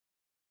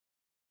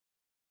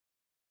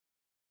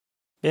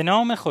به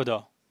نام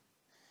خدا.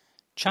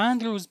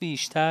 چند روز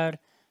بیشتر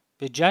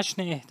به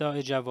جشن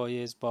اهدای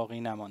جوایز باقی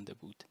نمانده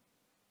بود.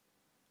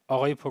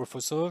 آقای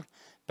پروفسور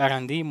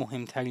برنده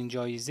مهمترین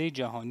جایزه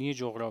جهانی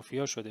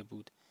جغرافیا شده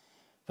بود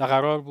و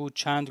قرار بود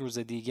چند روز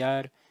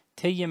دیگر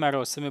طی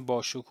مراسم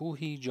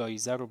باشکوهی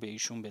جایزه رو به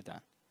ایشون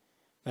بدن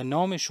و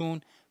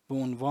نامشون به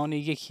عنوان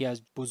یکی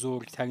از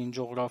بزرگترین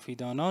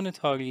جغرافیدانان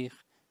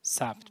تاریخ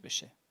ثبت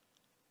بشه.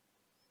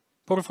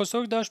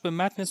 پروفسور داشت به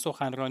متن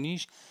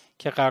سخنرانیش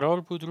که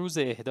قرار بود روز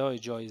اهدای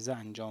جایزه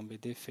انجام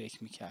بده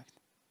فکر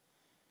میکرد.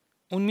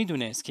 اون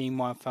میدونست که این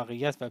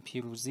موفقیت و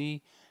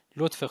پیروزی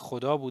لطف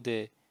خدا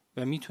بوده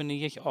و میتونه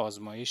یک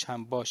آزمایش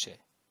هم باشه.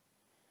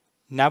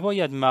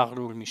 نباید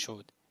مغرور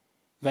میشد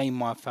و این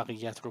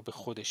موفقیت رو به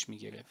خودش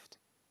میگرفت.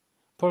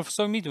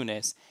 پروفسور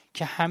میدونست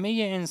که همه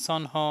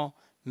انسانها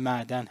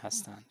معدن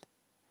هستند.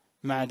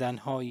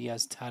 معدنهایی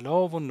از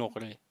طلا و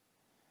نقره.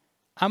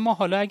 اما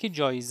حالا اگه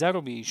جایزه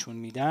رو به ایشون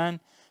میدن،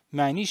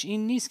 معنیش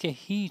این نیست که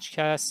هیچ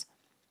کس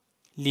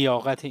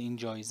لیاقت این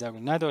جایزه رو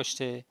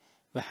نداشته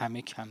و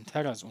همه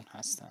کمتر از اون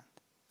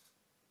هستند.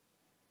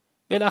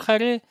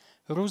 بالاخره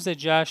روز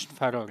جشن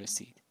فرا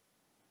رسید.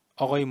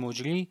 آقای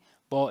مجری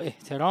با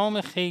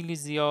احترام خیلی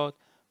زیاد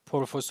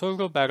پروفسور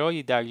رو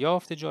برای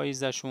دریافت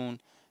جایزهشون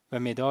و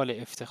مدال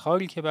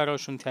افتخاری که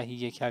براشون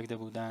تهیه کرده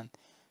بودند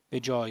به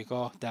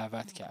جایگاه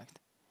دعوت کرد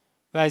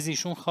و از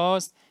ایشون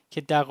خواست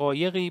که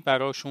دقایقی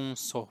براشون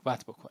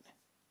صحبت بکنه.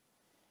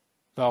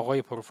 و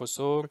آقای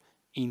پروفسور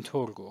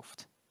اینطور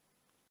گفت: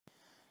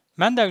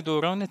 من در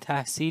دوران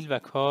تحصیل و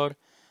کار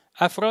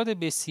افراد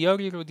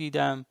بسیاری رو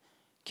دیدم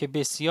که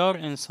بسیار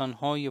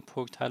انسانهای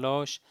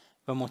پرتلاش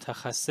و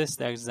متخصص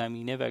در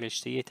زمینه و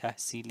رشته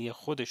تحصیلی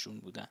خودشون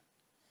بودن.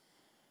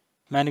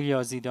 من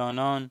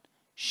ریاضیدانان،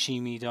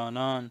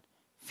 شیمیدانان،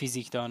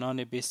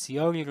 فیزیکدانان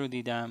بسیاری رو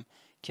دیدم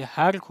که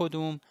هر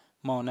کدوم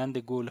مانند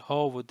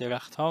گلها و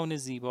درختان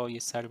زیبای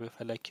سر به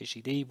فلک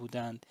کشیده‌ای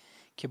بودند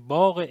که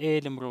باغ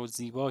علم رو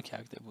زیبا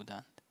کرده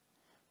بودند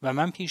و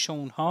من پیش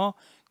اونها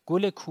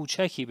گل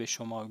کوچکی به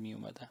شمار می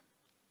اومدم.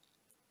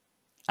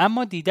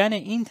 اما دیدن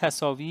این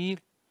تصاویر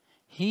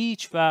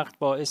هیچ وقت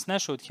باعث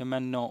نشد که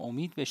من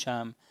ناامید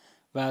بشم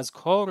و از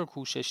کار و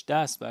کوشش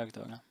دست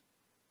بردارم.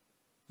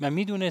 و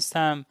می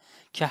دونستم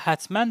که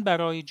حتما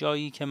برای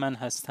جایی که من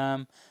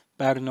هستم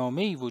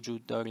برنامه‌ای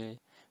وجود داره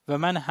و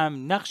من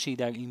هم نقشی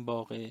در این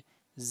باغ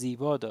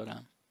زیبا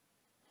دارم.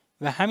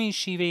 و همین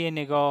شیوه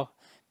نگاه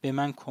به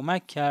من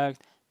کمک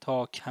کرد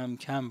تا کم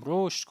کم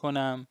رشد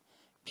کنم،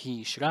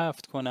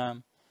 پیشرفت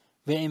کنم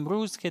و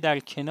امروز که در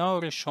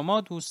کنار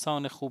شما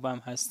دوستان خوبم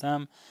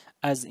هستم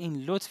از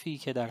این لطفی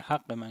که در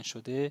حق من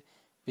شده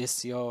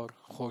بسیار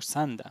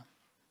خرسندم.